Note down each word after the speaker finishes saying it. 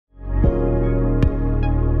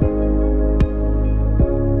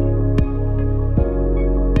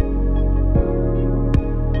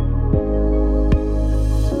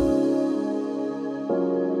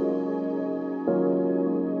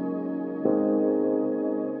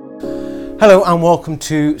Hello and welcome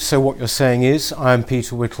to So What You're Saying Is. I'm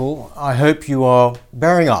Peter Whittle. I hope you are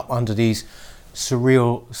bearing up under these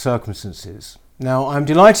surreal circumstances. Now, I'm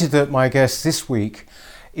delighted that my guest this week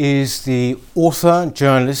is the author,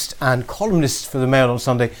 journalist and columnist for the Mail on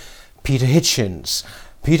Sunday, Peter Hitchens.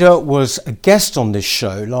 Peter was a guest on this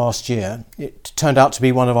show last year. It turned out to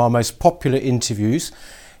be one of our most popular interviews.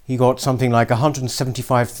 He got something like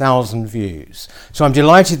 175,000 views. So I'm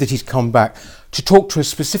delighted that he's come back to talk to us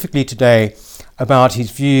specifically today about his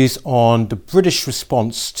views on the British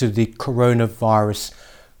response to the coronavirus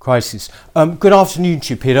crisis. Good afternoon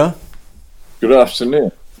to you, Peter. Good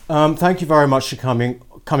afternoon. Thank you very much for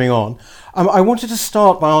coming on. I wanted to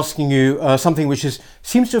start by asking you something which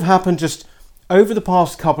seems to have happened just over the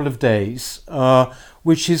past couple of days,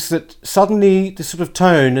 which is that suddenly the sort of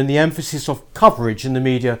tone and the emphasis of coverage in the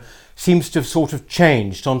media seems to have sort of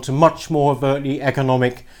changed onto much more overtly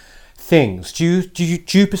economic things. Do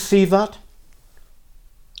you perceive that?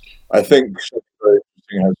 I think something very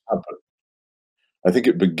interesting has happened. I think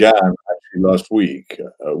it began actually last week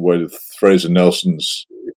with Fraser Nelson's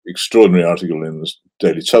extraordinary article in the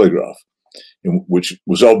Daily Telegraph, which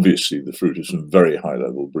was obviously the fruit of some very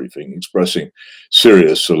high-level briefing, expressing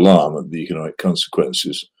serious alarm at the economic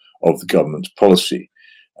consequences of the government's policy.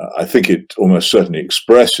 I think it almost certainly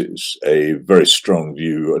expresses a very strong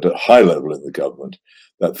view at a high level in the government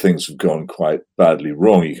that things have gone quite badly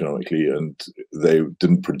wrong economically, and they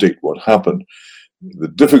didn't predict what happened. The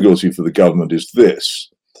difficulty for the government is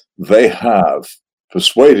this: they have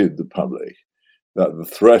persuaded the public that the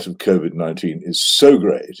threat of COVID-19 is so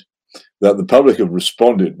great that the public have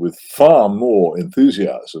responded with far more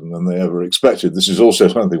enthusiasm than they ever expected. This is also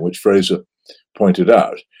something which Fraser pointed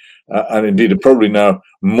out. And indeed are probably now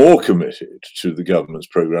more committed to the government's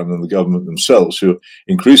programme than the government themselves, who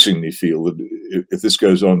increasingly feel that if this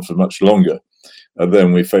goes on for much longer,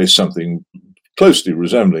 then we face something closely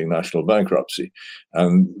resembling national bankruptcy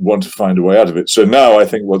and want to find a way out of it. So now I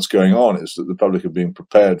think what's going on is that the public are being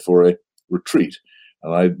prepared for a retreat.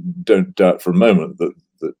 And I don't doubt for a moment that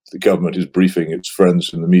the government is briefing its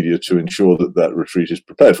friends in the media to ensure that that retreat is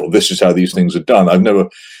prepared for. This is how these things are done. I've never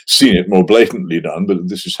seen it more blatantly done, but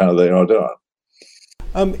this is how they are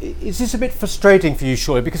done. Is this a bit frustrating for you,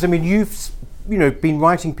 surely? Because I mean, you've been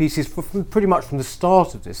writing pieces pretty much from the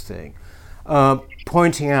start of this thing,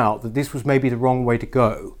 pointing out that this was maybe the wrong way to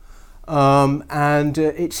go, and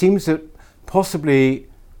it seems that possibly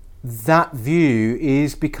that view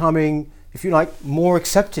is becoming, if you like, more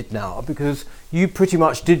accepted now, because you pretty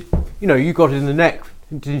much did, you got it in the neck,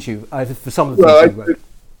 didn't you, for some of the things you wrote?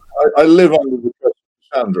 I live under the curse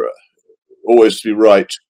of Cassandra, always to be right,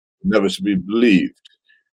 never to be believed.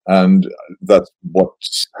 And that's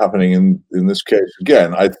what's happening in this case.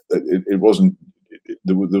 Again, there was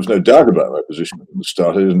no doubt about my position at the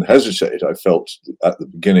start. I didn't hesitate. I felt at the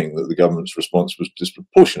beginning that the government's response was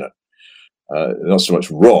disproportionate. Not so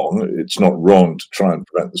much wrong. It's not wrong to try and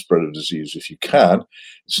prevent the spread of disease if you can.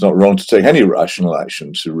 It's not wrong to take any rational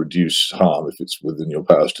action to reduce harm if it's within your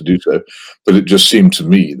powers to do so. But it just seemed to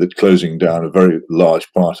me that closing down a very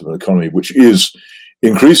large part of an economy, which is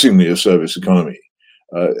increasingly a service economy,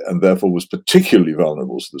 and therefore was particularly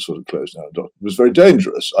vulnerable to the sort of close down, was very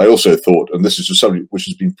dangerous. I also thought, and this is a subject which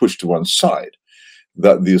has been pushed to one side,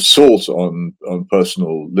 that the assault on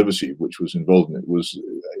personal liberty, which was involved in it, was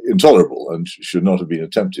intolerable and should not have been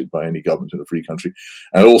attempted by any government in a free country,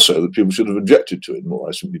 and also that people should have objected to it more.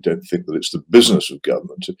 I simply don't think that it's the business of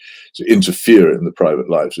government to interfere in the private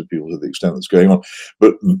lives of people to the extent that's going on.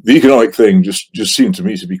 But the economic thing just seemed to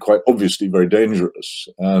me to be quite obviously very dangerous.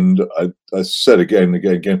 And I said again and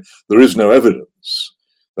again, there is no evidence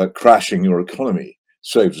that crashing your economy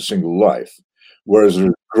saves a single life, whereas there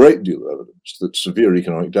is a great deal of evidence that severe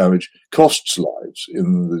economic damage costs lives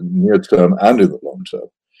in the near term and in the long term.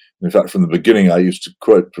 In fact, from the beginning, I used to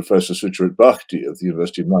quote Professor Sucharit Bhakdi of the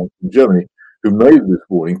University of Mainz in Germany, who made this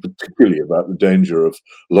warning particularly about the danger of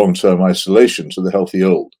long-term isolation to the healthy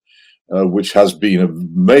old, which has been a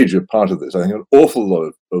major part of this. I think an awful lot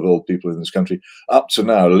of old people in this country, up to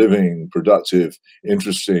now, living productive,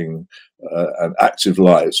 interesting, and active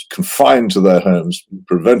lives, confined to their homes,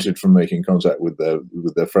 prevented from making contact with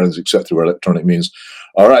their friends except through electronic means,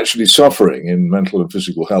 are actually suffering in mental and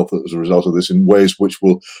physical health as a result of this in ways which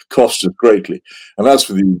will cost us greatly. And as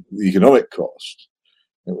for the economic cost,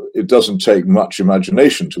 it doesn't take much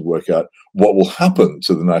imagination to work out what will happen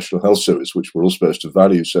to the National Health Service, which we're all supposed to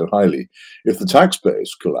value so highly, if the tax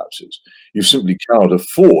base collapses. You simply cannot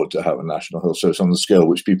afford to have a National Health Service on the scale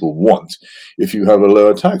which people want if you have a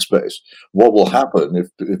lower tax base. What will happen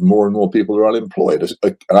if more and more people are unemployed?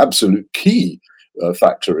 An absolute key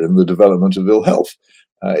factor in the development of ill health.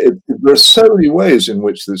 There are so many ways in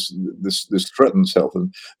which this threatens health,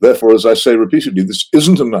 and therefore, as I say repeatedly, this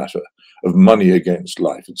isn't a matter of money against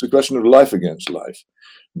life. It's a question of life against life.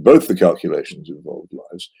 Both the calculations involve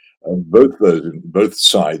lives, and both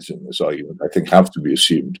sides in this argument, I think, have to be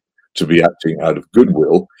assumed to be acting out of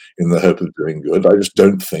goodwill in the hope of doing good. I just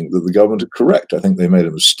don't think that the government are correct. I think they made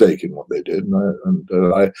a mistake in what they did,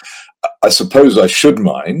 and I suppose I should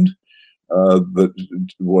mind that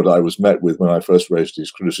what I was met with when I first raised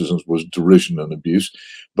these criticisms was derision and abuse,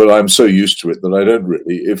 but I'm so used to it that I don't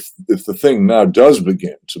really. If the thing now does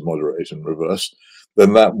begin to moderate and reverse,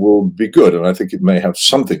 then that will be good, and I think it may have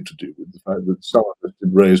something to do with the fact that someone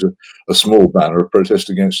did raise a small banner of protest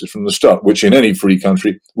against it from the start, which in any free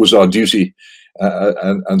country was our duty,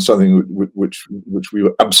 and something which we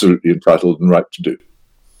were absolutely entitled and right to do.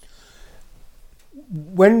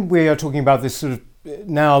 When we are talking about this sort of,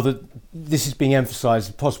 now that this is being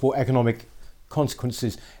emphasised, possible economic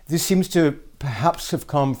consequences, this seems to perhaps have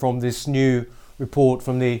come from this new report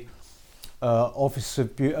from the Office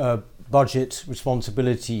of Budget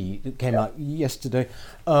Responsibility that came out yesterday.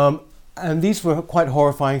 And these were quite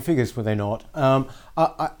horrifying figures, were they not?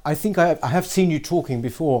 I think I have seen you talking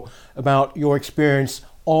before about your experience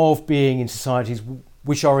of being in societies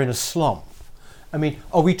which are in a slump. I mean,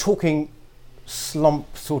 are we talking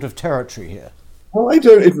slump sort of territory here? Well, I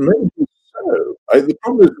don't. It may be so. The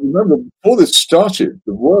problem is, remember, before this started,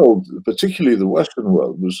 the world, particularly the Western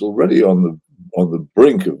world, was already on the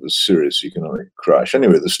brink of a serious economic crash.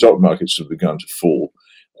 Anyway, the stock markets have begun to fall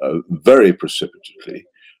very precipitately.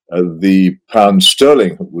 The pound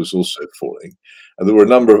sterling was also falling. There were a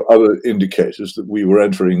number of other indicators that we were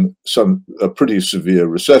entering a pretty severe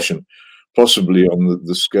recession, possibly on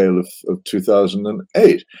the scale of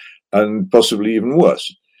 2008, and possibly even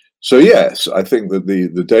worse. So yes, I think that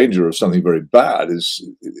the danger of something very bad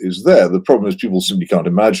is there. The problem is people simply can't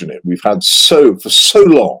imagine it. We've had for so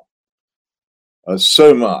long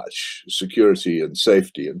so much security and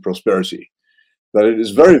safety and prosperity that it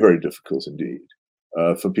is very, very difficult indeed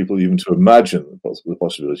for people even to imagine the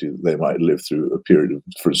possibility that they might live through a period of,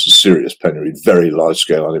 for instance, serious penury, very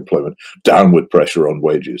large-scale unemployment, downward pressure on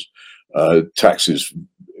wages, taxes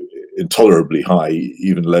intolerably high,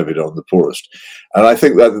 even levied on the poorest. And I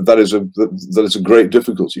think that is a great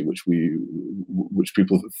difficulty which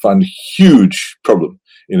people find a huge problem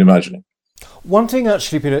in imagining. One thing,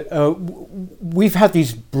 actually, Peter, we've had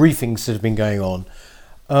these briefings that have been going on,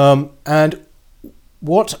 and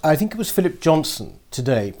what I think it was Philip Johnson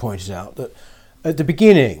today pointed out, that at the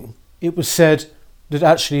beginning it was said that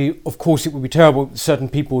actually, of course, it would be terrible, certain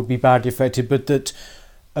people would be badly affected, but that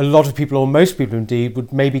a lot of people, or most people indeed,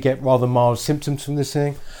 would maybe get rather mild symptoms from this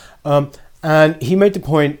thing. And he made the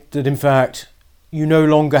point that, in fact, you no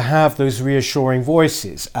longer have those reassuring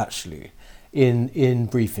voices, actually, in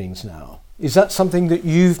briefings now. Is that something that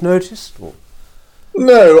you've noticed? Or?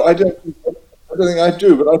 No, I don't think I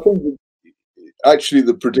do, but I think that actually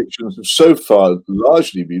the predictions have so far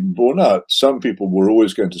largely been borne out. Some people were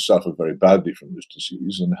always going to suffer very badly from this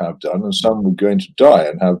disease and have done, and some were going to die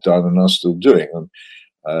and have done and are still doing.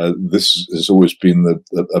 And this has always been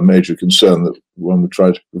a major concern, that one would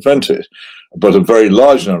try to prevent it. But a very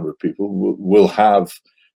large number of people will have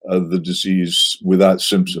the disease without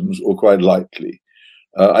symptoms, or quite likely.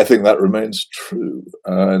 I think that remains true.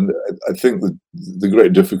 And I think that the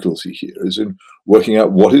great difficulty here is in working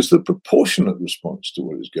out what is the proportionate response to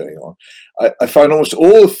what is going on. I find almost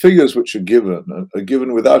all the figures which are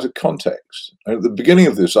given without a context. And at the beginning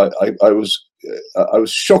of this, I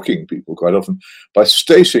was shocking people quite often by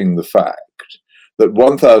stating the fact that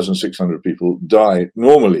 1,600 people die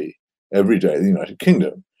normally every day in the United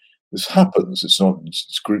Kingdom. This happens.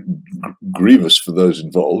 It's grievous for those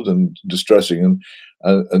involved and distressing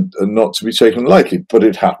and not to be taken lightly, but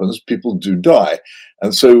it happens. People do die.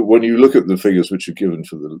 And so when you look at the figures which are given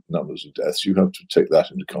for the numbers of deaths, you have to take that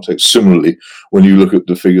into context. Similarly, when you look at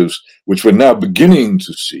the figures which we're now beginning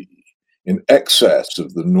to see in excess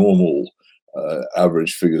of the normal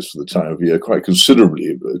average figures for the time of year, quite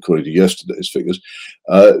considerably, according to yesterday's figures,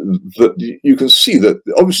 that you can see that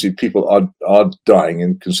obviously people are dying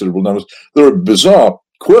in considerable numbers. There are bizarre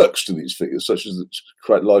quirks to these figures, such as that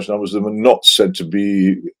quite large numbers of them are not said to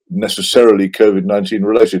be necessarily COVID-19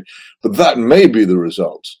 related, but that may be the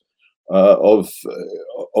result of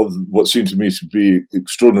what seem to me to be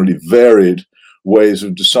extraordinarily varied ways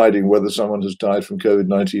of deciding whether someone has died from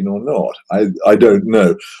COVID-19 or not. I don't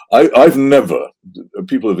know. I've never,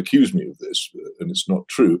 people have accused me of this, and it's not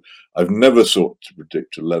true, I've never sought to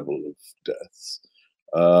predict a level of deaths.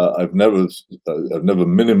 I've never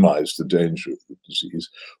minimized the danger of the disease.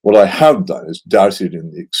 What I have done is doubted in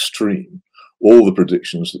the extreme all the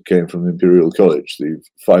predictions that came from the Imperial College, the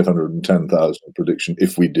 510,000 prediction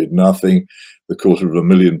if we did nothing, the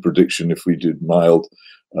 250,000 prediction if we did mild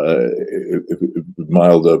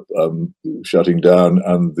shutting down,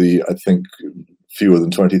 and the, I think, fewer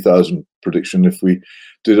than 20,000 prediction if we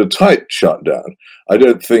did a tight shutdown. I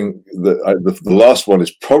don't think that the last one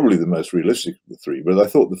is probably the most realistic of the three, but I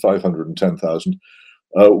thought the 510,000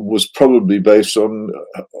 was probably based on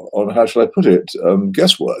how shall I put it,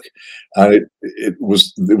 guesswork, and it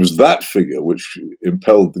was that figure which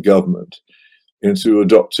impelled the government into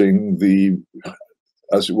adopting the,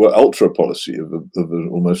 as it were, ultra policy of an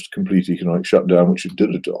almost complete economic shutdown, which it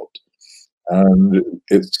did adopt. And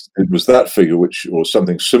it was that figure, which, or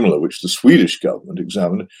something similar, which the Swedish government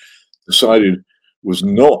examined, decided was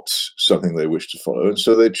not something they wished to follow, and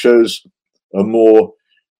so they chose a more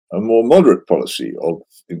moderate policy of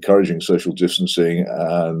encouraging social distancing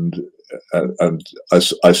and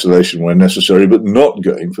isolation where necessary, but not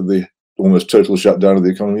going for the almost total shutdown of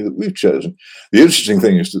the economy that we've chosen. The interesting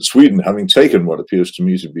thing is that Sweden, having taken what appears to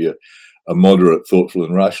me to be a moderate, thoughtful,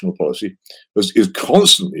 and rational policy, is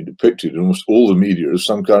constantly depicted in almost all the media as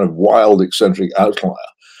some kind of wild, eccentric outlier.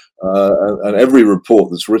 And every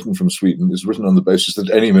report that's written from Sweden is written on the basis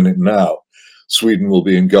that any minute now, Sweden will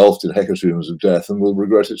be engulfed in hecatombs of death and will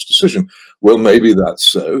regret its decision. Well, maybe that's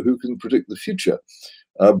so. Who can predict the future?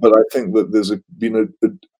 But I think that there's been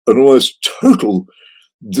an almost total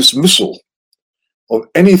dismissal of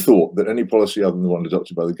any thought that any policy other than the one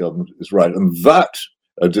adopted by the government is right. And that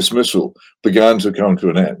dismissal began to come to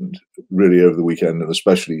an end really over the weekend, and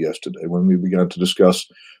especially yesterday, when we began to discuss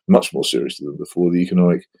much more seriously than before the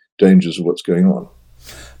economic dangers of what's going on.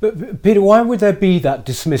 But Peter, why would there be that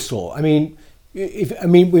dismissal? I mean,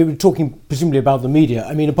 we were talking presumably about the media.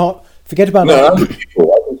 I mean, forget about that.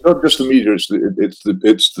 It's not just the media;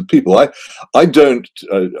 it's the people. I don't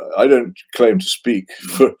claim to speak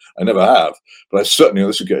for. I never have, but I certainly on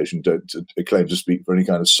this occasion don't claim to speak for any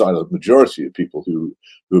kind of silent majority of people who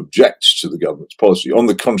object to the government's policy. On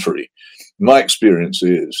the contrary, my experience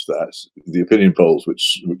is that the opinion polls,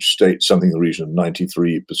 which state something in the region of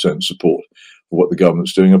 93% support for what the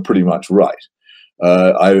government's doing, are pretty much right.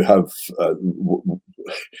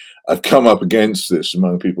 I've come up against this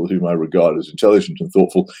among people whom I regard as intelligent and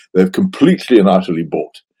thoughtful. They've completely and utterly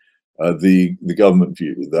bought the government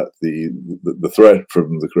view that the threat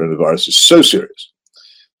from the coronavirus is so serious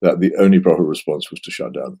that the only proper response was to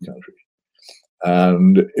shut down the country.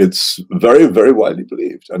 And it's very, very widely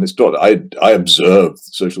believed. And it's not, I observe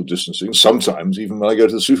social distancing. Sometimes, even when I go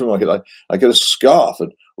to the supermarket, I get a scarf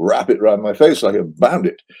and wrap it around my face like a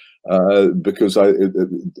bandit. Because I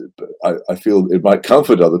feel it might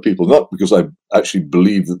comfort other people, not because I actually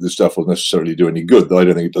believe that this stuff will necessarily do any good, though I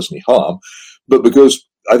don't think it does any harm, but because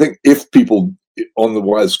I think if people on the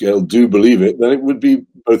wide scale do believe it, then it would be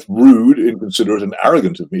both rude, inconsiderate, and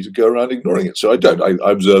arrogant of me to go around ignoring it. So I don't.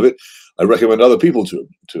 I observe it. I recommend other people to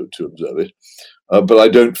observe it, but I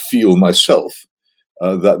don't feel myself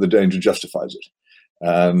that the danger justifies it.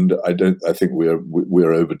 And I think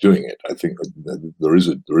we're overdoing it. I think there is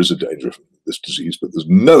a danger from this disease, but there's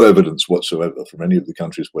no evidence whatsoever from any of the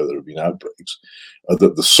countries where there have been outbreaks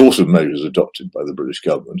that the sort of measures adopted by the British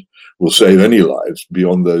government will save any lives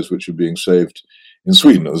beyond those which are being saved in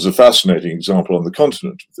Sweden. There's a fascinating example on the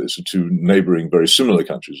continent of this, two neighbouring very similar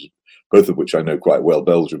countries, both of which I know quite well,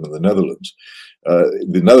 Belgium and the Netherlands.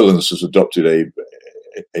 The Netherlands has adopted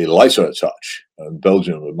a lighter touch, and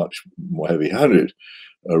Belgium a much more heavy-handed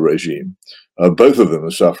regime. Both of them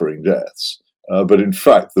are suffering deaths, but in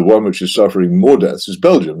fact, the one which is suffering more deaths is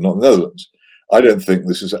Belgium, not the Netherlands. I don't think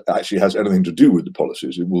this actually has anything to do with the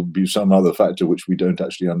policies. It will be some other factor which we don't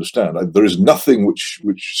actually understand. There is nothing which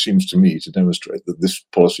seems to me to demonstrate that this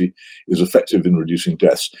policy is effective in reducing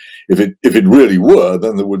deaths. If it really were,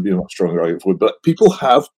 then there would be a much stronger argument for it. But people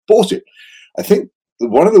have bought it. I think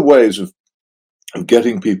one of the ways of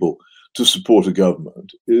getting people to support a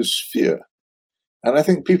government is fear. And I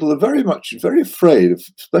think people are very afraid of,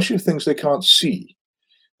 especially of things they can't see.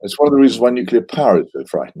 It's one of the reasons why nuclear power is so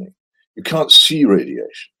frightening. You can't see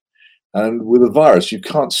radiation. And with a virus, you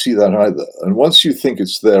can't see that either. And once you think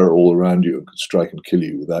it's there all around you and could strike and kill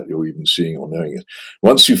you without you even seeing or knowing it,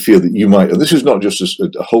 once you fear that you might, and this is not just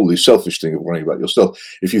a wholly selfish thing of worrying about yourself,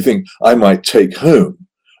 if you think, I might take home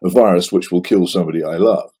a virus which will kill somebody I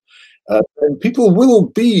love, and people will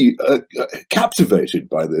be captivated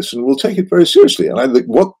by this and will take it very seriously. And I think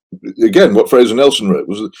what Fraser Nelson wrote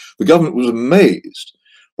was that the government was amazed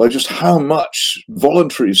by just how much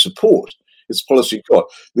voluntary support its policy got.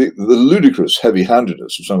 The ludicrous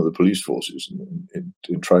heavy-handedness of some of the police forces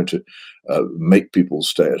in trying to make people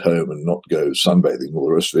stay at home and not go sunbathing and all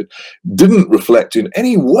the rest of it didn't reflect in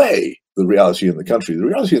any way the reality in the country. The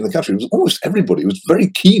reality in the country was almost everybody was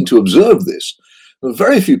very keen to observe this. There were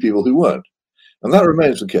very few people who weren't, and that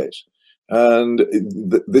remains the case. And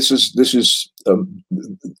this is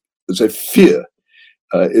let's say fear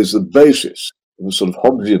is the basis of a sort of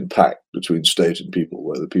Hobbesian pact between state and people,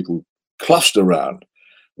 where the people cluster around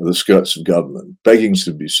the skirts of government, begging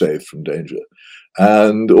to be saved from danger,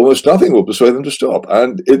 and almost nothing will persuade them to stop.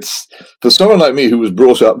 And it's for someone like me, who was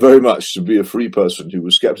brought up very much to be a free person, who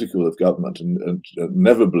was skeptical of government and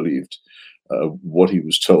never believed what he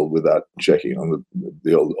was told without checking, on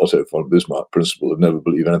the old Otto von Bismarck principle of never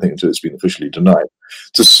believe anything until it's been officially denied.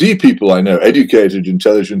 To see people I know, educated,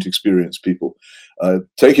 intelligent, experienced people,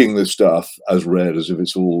 taking this stuff as read as if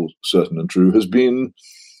it's all certain and true, has been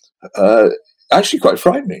actually quite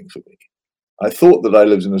frightening for me. I thought that I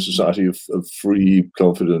lived in a society of free,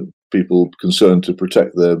 confident people concerned to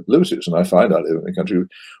protect their liberties, and I find I live in a country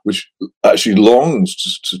which actually longs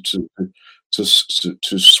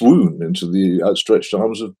to swoon into the outstretched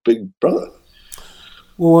arms of Big Brother.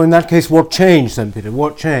 Well, in that case, what changed then, Peter?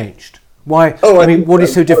 What changed? Why? I mean, what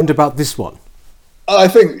is so different about this one? I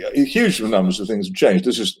think huge numbers of things have changed.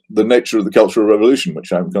 This is the nature of the Cultural Revolution,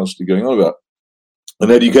 which I'm constantly going on about. An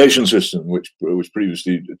education system which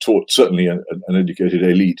previously taught certainly an educated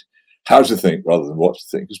elite how to think rather than what to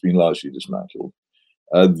think has been largely dismantled.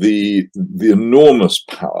 The enormous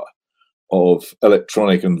power of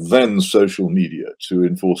electronic and then social media to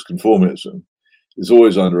enforce conformism is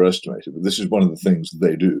always underestimated. But this is one of the things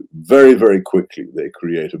they do. Very, very quickly, they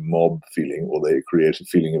create a mob feeling, or they create a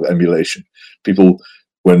feeling of emulation. People,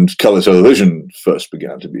 when colour television first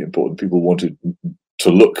began to be important, people wanted to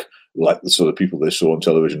look like the sort of people they saw on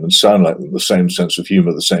television and sound like them, the same sense of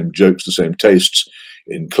humour, the same jokes, the same tastes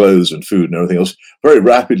in clothes and food and everything else, very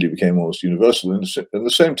rapidly became almost universal, and the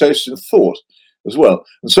same tastes in thought as well.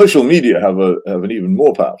 And social media have an even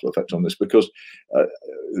more powerful effect on this, because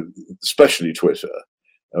especially Twitter,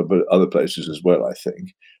 but other places as well, I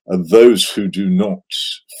think, those who do not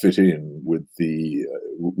fit in with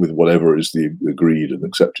whatever is the agreed and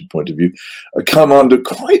accepted point of view come under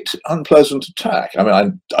quite unpleasant attack. I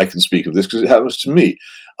mean, I can speak of this because it happens to me.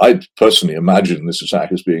 I personally imagine this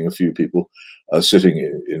attack as being a few people sitting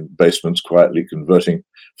in basements quietly converting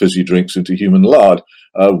fizzy drinks into human lard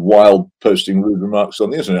while posting rude remarks on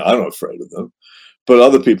the internet. I'm not afraid of them. But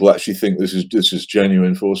other people actually think this is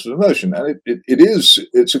genuine force of emotion, and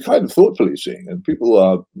it's a kind of thought policing, and people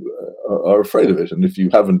are afraid of it. And if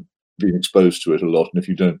you haven't been exposed to it a lot, and if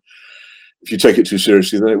you take it too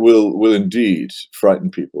seriously, then it will indeed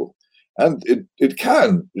frighten people, and it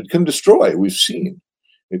can destroy. We've seen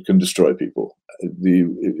it can destroy people.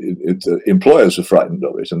 Employers are frightened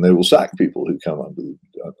of it, and they will sack people who come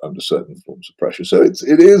under certain forms of pressure. So it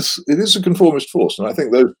is a conformist force, and I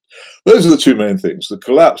think those are the two main things: the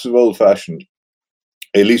collapse of old-fashioned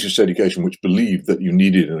elitist education, which believed that you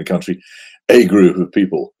needed in a country a group of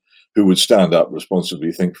people who would stand up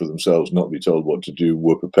responsibly, think for themselves, not be told what to do,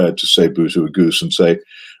 were prepared to say boo to a goose and say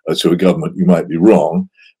to a government, you might be wrong.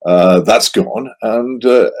 That's gone, and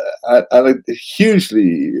a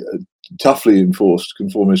hugely toughly enforced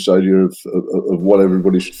conformist idea of what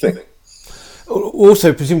everybody should think.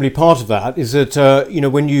 Also, presumably part of that is that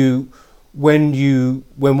when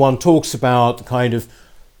one talks about kind of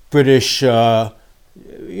British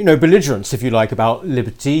belligerence, if you like, about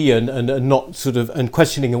liberty and not sort of and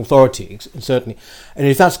questioning authority, certainly, and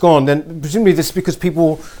if that's gone, then presumably this is because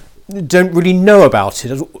people don't really know about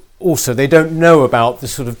it. Also, they don't know about the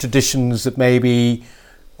sort of traditions that maybe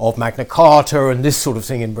of Magna Carta and this sort of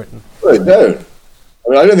thing in Britain. Well, they don't. I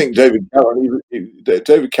mean, I don't think David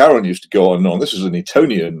Cameron used to go on and on. This is an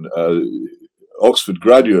Etonian Oxford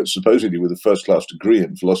graduate, supposedly with a first-class degree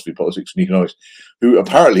in philosophy, politics, and economics, who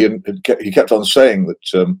apparently he kept on saying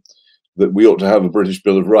that we ought to have a British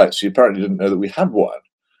Bill of Rights. He apparently didn't know that we had one,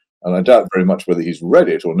 and I doubt very much whether he's read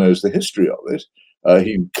it or knows the history of it.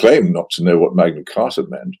 He claimed not to know what Magna Carta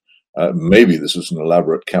meant. Maybe this was an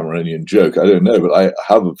elaborate Cameronian joke. I don't know, but I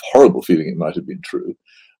have a horrible feeling it might have been true.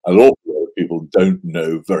 An awful lot of people don't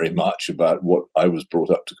know very much about what I was brought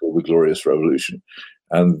up to call the Glorious Revolution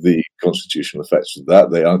and the constitutional effects of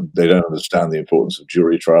that. They don't understand the importance of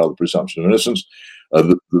jury trial, the presumption of innocence.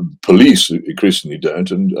 The police increasingly don't,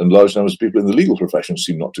 and large numbers of people in the legal profession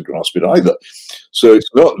seem not to grasp it either. So it's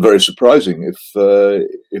not very surprising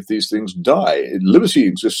if these things die. Liberty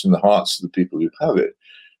exists in the hearts of the people who have it.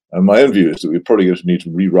 And my own view is that we're probably going to need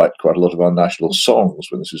to rewrite quite a lot of our national songs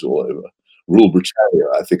when this is all over, Rule Britannia,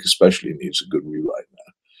 I think, especially needs a good rewrite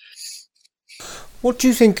now. What do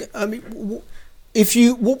you think? I mean,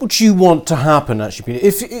 what would you want to happen actually,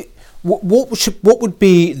 Peter? What would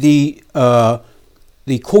be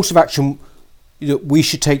the course of action that we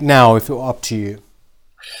should take now if it were up to you?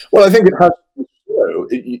 Well, I think it has to be so.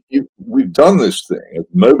 We've done this thing of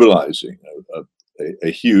mobilizing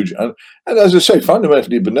a huge and, as I say,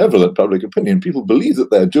 fundamentally benevolent public opinion. People believe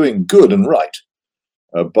that they're doing good and right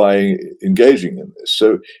by engaging in this.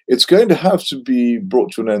 So it's going to have to be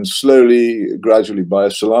brought to an end slowly, gradually, by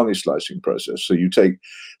a salami slicing process. So you take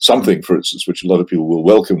something, for instance, which a lot of people will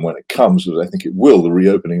welcome when it comes, as I think it will, the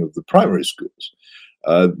reopening of the primary schools.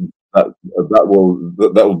 That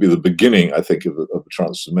will be the beginning, I think, of a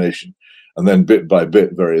transformation. And then bit by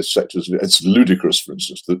bit, various sectors. It's ludicrous, for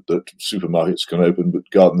instance, that supermarkets can open, but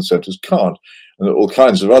garden centres can't, and all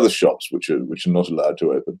kinds of other shops which are not allowed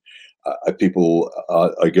to open. People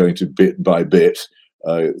are going to bit by bit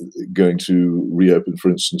going to reopen. For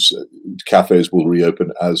instance, cafes will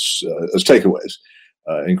reopen as takeaways.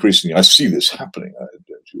 Increasingly, I see this happening.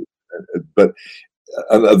 But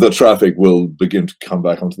the traffic will begin to come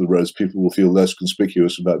back onto the roads. People will feel less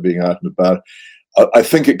conspicuous about being out and about. I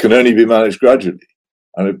think it can only be managed gradually.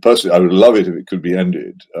 And personally, I would love it if it could be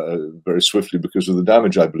ended very swiftly because of the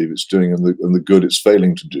damage I believe it's doing and the good it's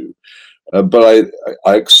failing to do. But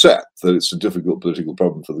I accept that it's a difficult political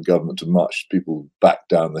problem for the government to march people back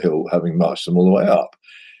down the hill, having marched them all the way up.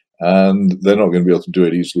 And they're not going to be able to do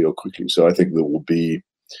it easily or quickly. So I think there will be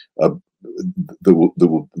a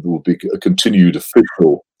continued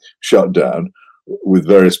official shutdown with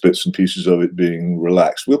various bits and pieces of it being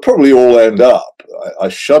relaxed. We'll probably all end up, I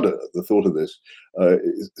shudder at the thought of this,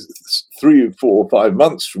 3, 4, 5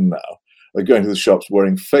 months from now, going to the shops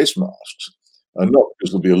wearing face masks. Not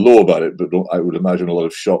because there'll be a law about it, but I would imagine a lot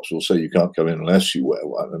of shops will say you can't come in unless you wear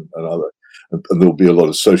one, and there'll be a lot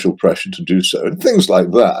of social pressure to do so, and things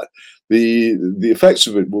like that. The effects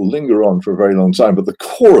of it will linger on for a very long time, but the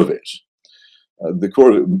core of it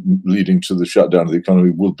leading to the shutdown of the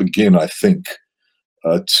economy will begin, I think,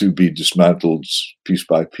 to be dismantled piece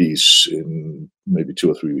by piece in maybe 2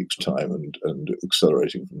 or 3 weeks' time, and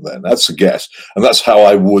accelerating from then. That's a guess, and that's how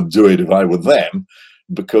I would do it if I were them,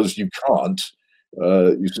 because you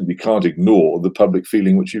simply can't ignore the public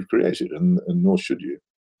feeling which you've created, and nor should you.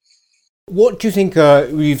 What do you think?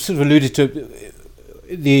 We've sort of alluded to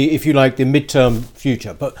if you like, the midterm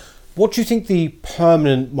future, but what do you think the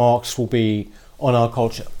permanent marks will be on our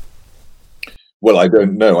culture? Well, I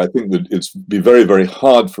don't know. I think that it's be very, very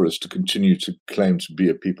hard for us to continue to claim to be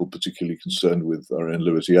a people particularly concerned with our own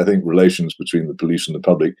liberty. I think relations between the police and the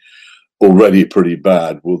public, already pretty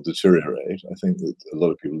bad, will deteriorate. I think that a lot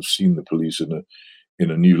of people have seen the police in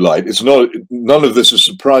a new light. None of this has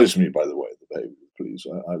surprised me, by the way, the behavior of the police.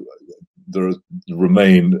 There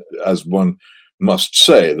remain, as one must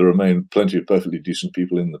say, there remain plenty of perfectly decent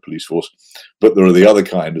people in the police force, but there are the other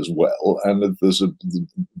kind as well. And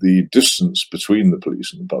the distance between the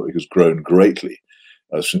police and the public has grown greatly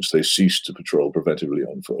since they ceased to patrol preventively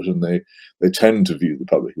on foot, and they tend to view the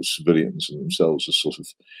public as civilians and themselves as sort of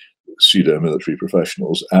pseudo-military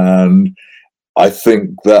professionals. And I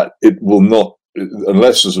think that it will not,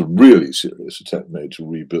 unless there's a really serious attempt made to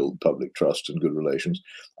rebuild public trust and good relations,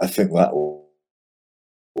 I think that will.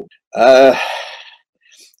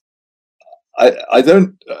 I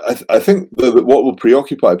think that what will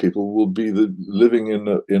preoccupy people will be the living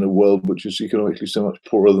in a world which is economically so much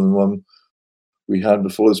poorer than the one we had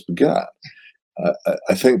before this began.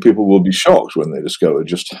 I think people will be shocked when they discover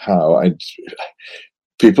just how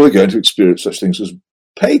people are going to experience such things as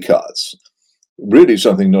pay cuts. Really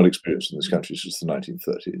something not experienced in this country since the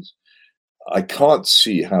 1930s. I can't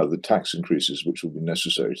see how the tax increases which will be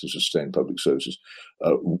necessary to sustain public services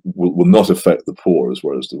will not affect the poor as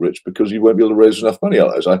well as the rich, because you won't be able to raise enough money.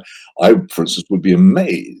 Otherwise, I, for instance, would be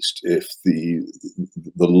amazed if the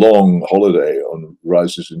long holiday on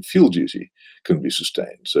rises in fuel duty can be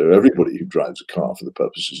sustained. So everybody who drives a car for the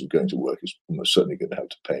purposes of going to work is almost certainly going to have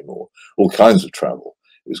to pay more. All kinds of travel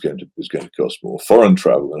is going to cost more. Foreign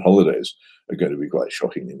travel and holidays are going to be quite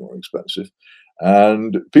shockingly more expensive.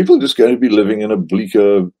 And people are just going to be living in a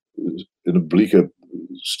bleaker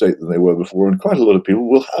state than they were before, and quite a lot of people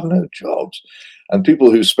will have no jobs. And people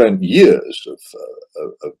who spent years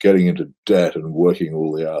of getting into debt and working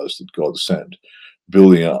all the hours that God sent,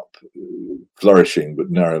 building up flourishing but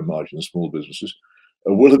narrow margin small businesses,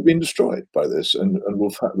 will have been destroyed by this, and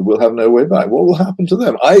will have no way back. What will happen to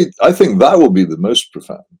them? I think that will be the most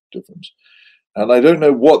profound difference. And I don't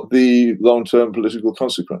know what the long-term political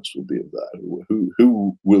consequence will be of that,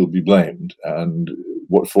 who will be blamed, and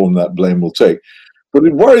what form that blame will take. But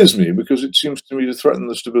it worries me because it seems to me to threaten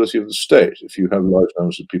the stability of the state. If you have large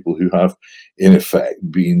numbers of people who have, in effect,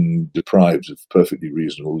 been deprived of perfectly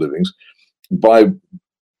reasonable livings by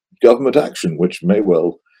government action, which may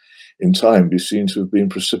well, in time, be seen to have been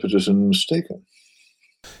precipitous and mistaken.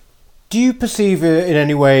 Do you perceive in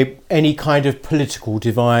any way any kind of political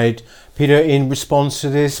divide, Peter, in response to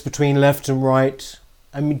this between left and right?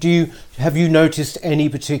 I mean, have you noticed any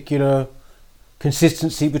particular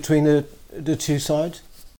consistency between the two sides?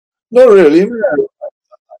 Not really. No.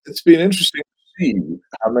 It's been interesting to see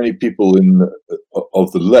how many people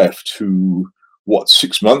of the left who,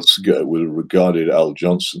 6 months ago, would have regarded Al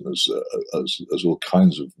Johnson as all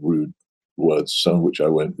kinds of rude words, some of which I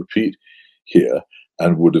won't repeat here,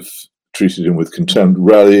 and would have treated him with contempt,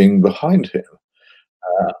 rallying behind him.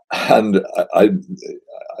 And I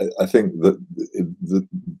think that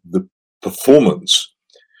the performance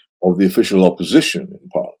of the official opposition in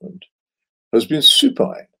Parliament has been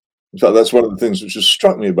supine. In fact, that's one of the things which has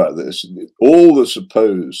struck me about this. All the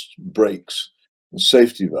supposed breaks and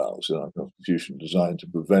safety valves in our constitution designed to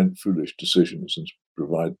prevent foolish decisions and to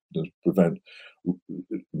prevent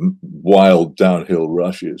wild downhill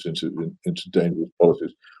rushes into dangerous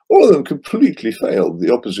policies. All of them completely failed.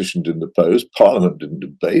 The opposition didn't oppose. Parliament didn't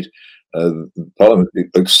debate. Parliament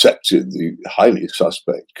accepted the highly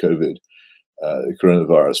suspect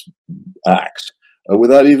coronavirus acts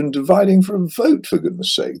without even dividing for a vote, for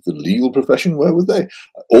goodness sake. The legal profession, where were they?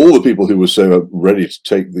 All the people who were so ready to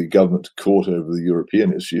take the government to court over the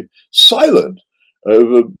European issue, silent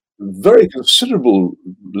over very considerable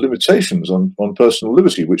limitations on personal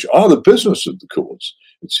liberty, which are the business of the courts,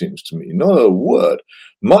 it seems to me. Not a word.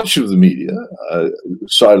 Much of the media,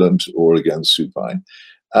 silent or again supine.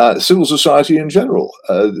 Civil society in general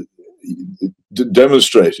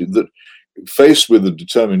demonstrated that, faced with a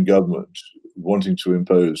determined government wanting to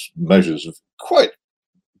impose measures of quite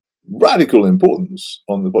radical importance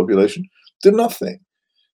on the population, did nothing.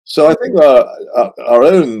 So I think our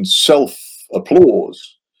own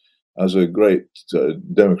self-applause as a great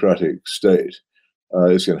democratic state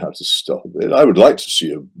is going to have to stop a bit. I would like to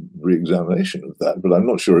see a re-examination of that, but I'm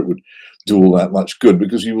not sure it would do all that much good,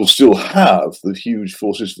 because you will still have the huge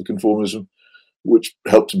forces for conformism which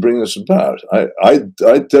help to bring this about. I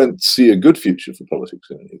don't see a good future for politics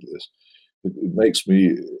in any of this. It makes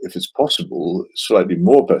me, if it's possible, slightly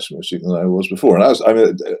more pessimistic than I was before. And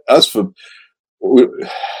as for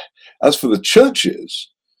the churches,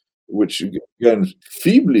 which again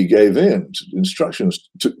feebly gave in to instructions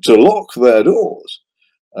to lock their doors,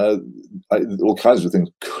 all kinds of things.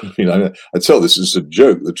 I tell this as a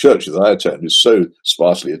joke. The church that I attend is so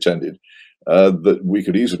sparsely attended that we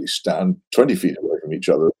could easily stand 20 feet away from each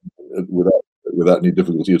other without any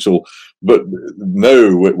difficulty at all. But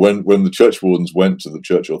no, when the church wardens went to the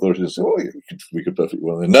church authorities and said, "Oh, we could perfectly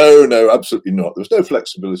well," no, absolutely not. There was no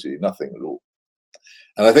flexibility, nothing at all.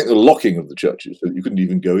 And I think the locking of the churches, that you couldn't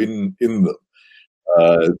even go in them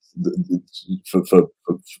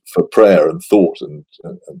for prayer and thought and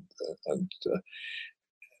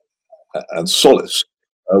solace,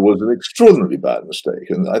 was an extraordinarily bad mistake.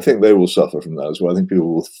 And I think they will suffer from that as well. I think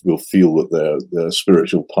people will feel that their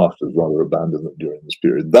spiritual pastors rather abandoned them during this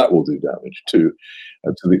period. That will do damage too,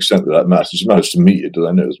 to the extent that matters. It matters to me. I know it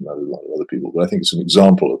doesn't matter to a lot of other people, but I think it's an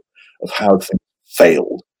example of how things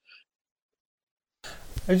failed.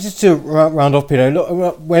 Just to round off, Peter,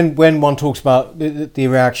 when one talks about the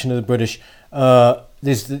reaction of the British,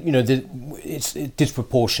 it's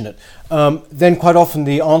disproportionate. Then quite often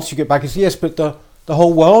the answer you get back is yes, but the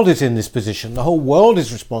whole world is in this position. The whole world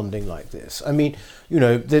is responding like this. I mean,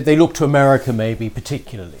 they look to America maybe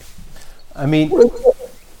particularly. I mean,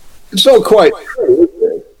 it's not quite true, is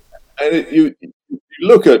it? And you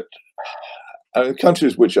look at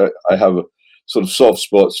countries which I have a sort of soft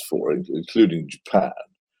spots for, including Japan,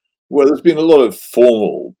 where there's been a lot of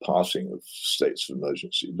formal passing of states of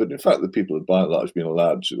emergency, but in fact the people have by and large been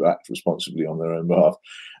allowed to act responsibly on their own behalf,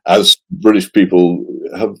 as British people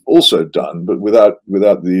have also done, but without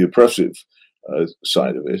the oppressive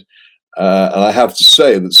side of it. And I have to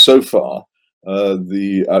say that so far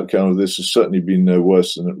the outcome of this has certainly been no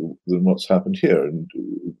worse than what's happened here, and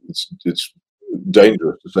it's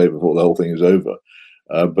dangerous to say before the whole thing is over.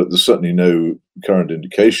 But there's certainly no current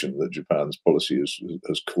indication that Japan's policy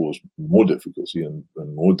has caused more difficulty and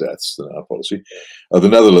more deaths than our policy. The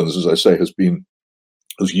Netherlands, as I say, has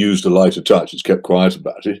used a lighter touch. It's kept quiet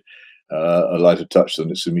about it, a lighter touch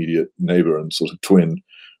than its immediate neighbour and sort of twin,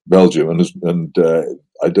 Belgium. And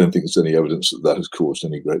I don't think there's any evidence that has caused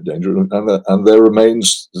any great danger. And there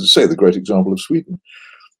remains, as I say, the great example of Sweden.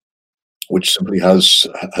 which simply has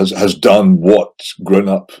done what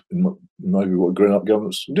grown-up, in my view, what grown-up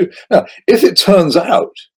governments do. Now, if it turns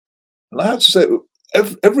out, and I have to say,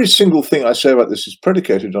 every single thing I say about this is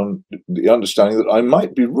predicated on the understanding that I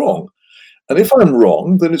might be wrong. And if I'm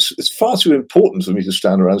wrong, then it's far too important for me to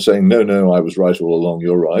stand around saying, no, I was right all along,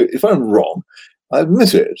 you're right. If I'm wrong, I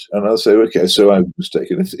admit it, and I'll say, okay, so I was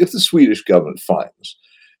mistaken. If the Swedish government finds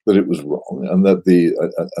that it was wrong and that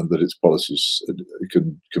its policies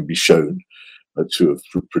can be shown to have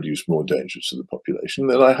produced more danger to the population,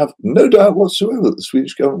 then I have no doubt whatsoever that the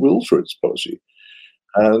Swedish government will alter its policy,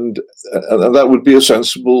 and that would be a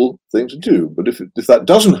sensible thing to do. But if that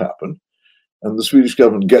doesn't happen, and the Swedish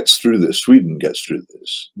government gets through this, Sweden gets through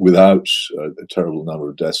this without a terrible number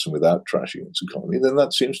of deaths and without trashing its economy, then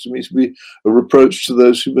that seems to me to be a reproach to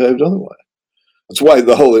those who behaved otherwise. That's why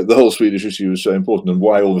the whole Swedish issue is so important, and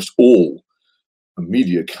why almost all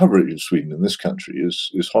media coverage of Sweden in this country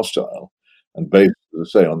is hostile and based,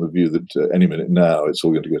 as I say, on the view that any minute now it's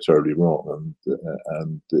all going to go terribly wrong,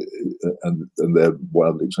 and they're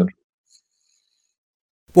wildly eccentric.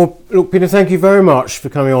 Well, look, Peter, thank you very much for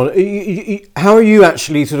coming on. How are you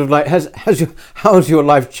actually sort of like, how's your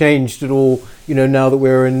life changed at all, now that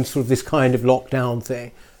we're in sort of this kind of lockdown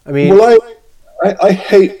thing? I mean... Well, I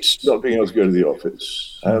hate not being able to go to the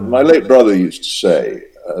office. My late brother used to say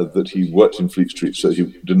that he worked in Fleet Street so he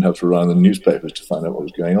didn't have to rely on the newspapers to find out what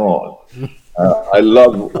was going on. I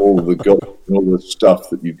love all the stuff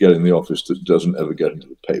that you get in the office that doesn't ever get into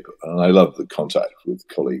the paper. And I love the contact with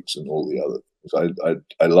colleagues and all the other things. I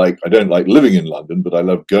don't like living in London, but I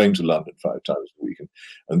love going to London 5 times a week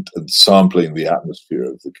and sampling the atmosphere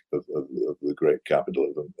of the great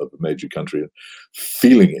capital of a major country and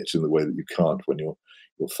feeling it in the way that you can't when you're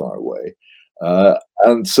far away.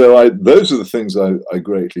 And so those are the things I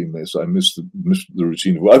greatly miss. I miss the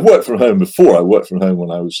routine. I've worked from home before. I worked from home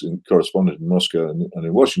when I was in correspondent in Moscow and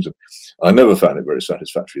in Washington. I never found it very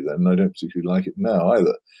satisfactory then, and I don't particularly like it now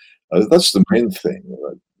either. That's the main thing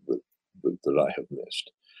that I have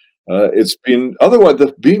missed. It's been otherwise.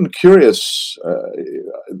 They've been curious.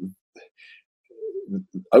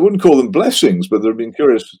 I wouldn't call them blessings, but there have been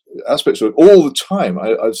curious aspects of it all the time.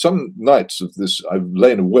 Some nights of this, I've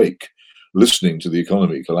lain awake listening to the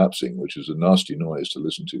economy collapsing, which is a nasty noise to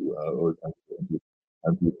listen to,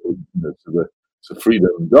 to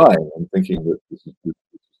freedom dying, and thinking that this is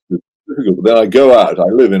difficult. But then I go out. I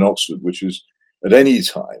live in Oxford, which is at any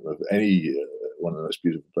time of any one of the most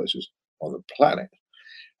beautiful places on the planet.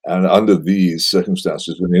 And under these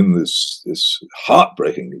circumstances, and in this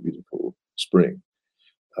heartbreakingly beautiful spring,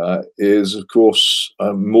 is of course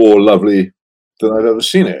more lovely than I've ever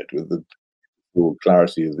seen it, with the full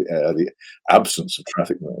clarity of the air, the absence of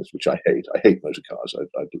traffic noise, which I hate. I hate motor cars.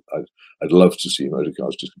 I'd love to see motor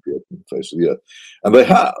cars disappear from the face of the earth, and they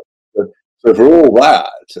have. So for all that,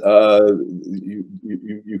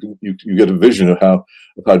 you get a vision of how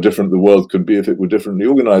different the world could be if it were differently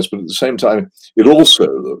organized. But at the same time, it also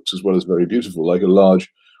looks, as well as very beautiful, like a large,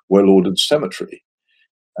 well-ordered cemetery.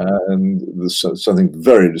 And there's something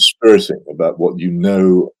very dispiriting about what you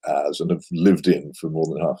know as, and have lived in for more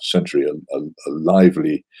than half a century, a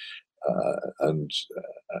lively and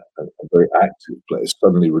a very active place,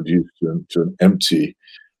 suddenly reduced to an empty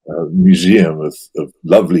museum of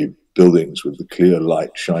lovely buildings with the clear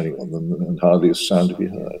light shining on them and hardly a sound to be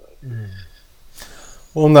heard.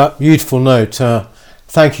 Well, on that beautiful note,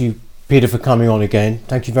 thank you, Peter, for coming on again.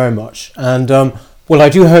 Thank you very much. And well, I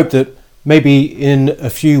do hope that maybe in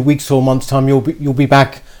a few weeks or months' time you'll be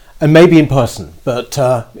back, and maybe in person. But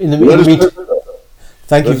in the meantime,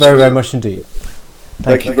 thank you very, very much indeed.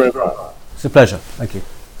 Thank you very much. It's a pleasure. Thank you.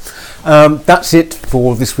 That's it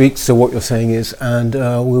for this week. So what you're saying is, and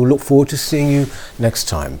we'll look forward to seeing you next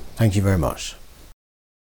time. Thank you very much.